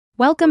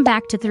Welcome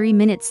back to 3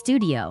 Minute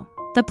Studio,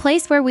 the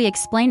place where we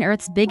explain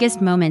Earth's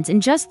biggest moments in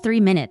just 3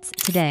 minutes.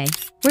 Today,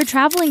 we're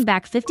traveling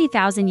back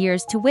 50,000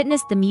 years to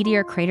witness the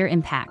Meteor Crater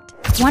Impact.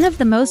 One of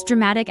the most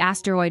dramatic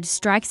asteroid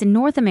strikes in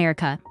North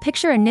America.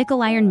 Picture a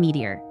nickel-iron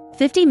meteor,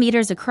 50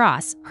 meters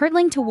across,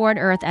 hurtling toward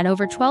Earth at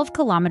over 12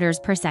 kilometers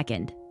per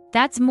second.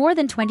 That's more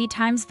than 20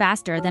 times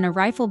faster than a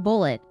rifle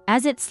bullet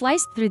as it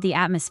sliced through the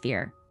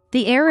atmosphere.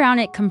 The air around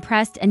it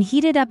compressed and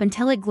heated up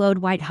until it glowed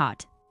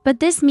white-hot. But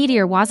this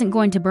meteor wasn't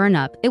going to burn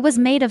up. It was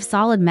made of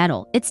solid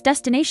metal, its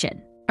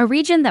destination, a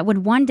region that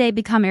would one day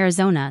become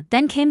Arizona.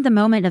 Then came the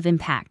moment of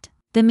impact.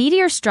 The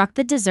meteor struck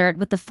the desert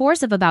with the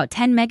force of about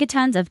 10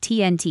 megatons of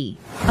TNT,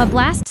 a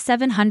blast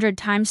 700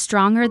 times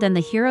stronger than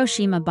the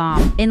Hiroshima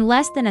bomb. In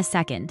less than a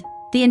second,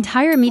 the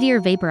entire meteor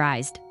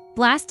vaporized,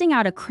 blasting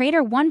out a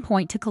crater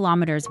 1.2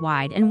 kilometers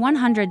wide and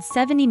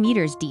 170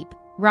 meters deep.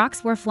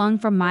 Rocks were flung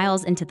from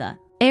miles into the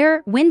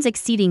air. Winds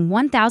exceeding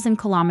 1,000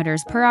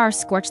 kilometers per hour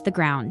scorched the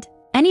ground.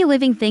 Any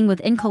living thing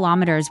within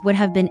kilometers would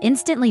have been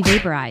instantly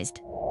vaporized.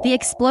 The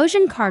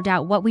explosion carved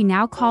out what we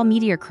now call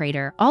Meteor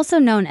Crater, also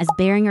known as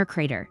Meteor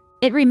Crater.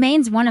 It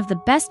remains one of the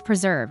best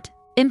preserved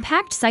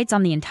impact sites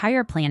on the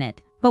entire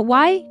planet. But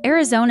why?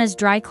 Arizona's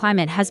dry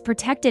climate has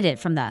protected it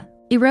from the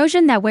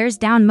erosion that wears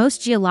down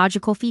most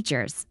geological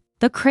features.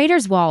 The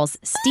crater's walls,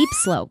 steep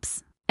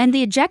slopes, and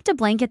the ejecta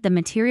blanket, the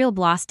material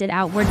blasted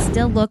outward,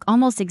 still look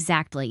almost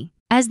exactly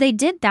as they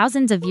did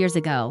thousands of years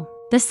ago.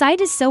 The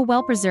site is so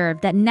well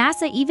preserved that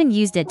NASA even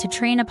used it to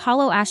train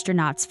Apollo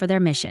astronauts for their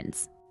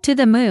missions to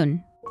the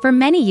moon. For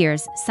many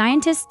years,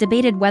 scientists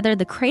debated whether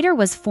the crater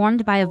was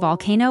formed by a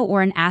volcano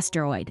or an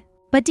asteroid.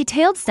 But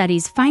detailed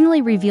studies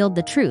finally revealed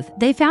the truth.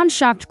 They found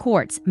shocked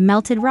quartz,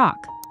 melted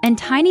rock, and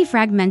tiny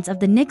fragments of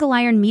the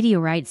nickel-iron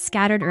meteorite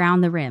scattered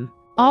around the rim,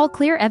 all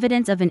clear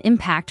evidence of an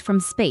impact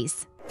from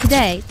space.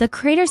 Today, the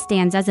crater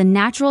stands as a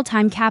natural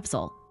time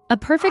capsule, a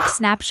perfect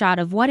snapshot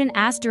of what an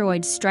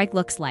asteroid strike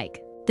looks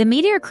like. The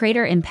Meteor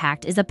Crater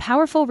Impact is a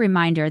powerful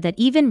reminder that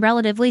even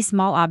relatively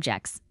small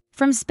objects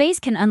from space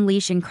can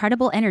unleash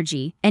incredible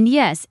energy, and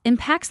yes,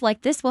 impacts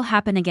like this will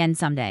happen again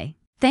someday.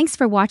 Thanks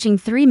for watching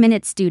 3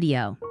 Minute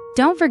Studio.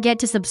 Don't forget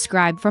to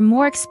subscribe for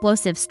more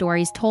explosive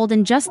stories told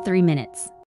in just 3 minutes.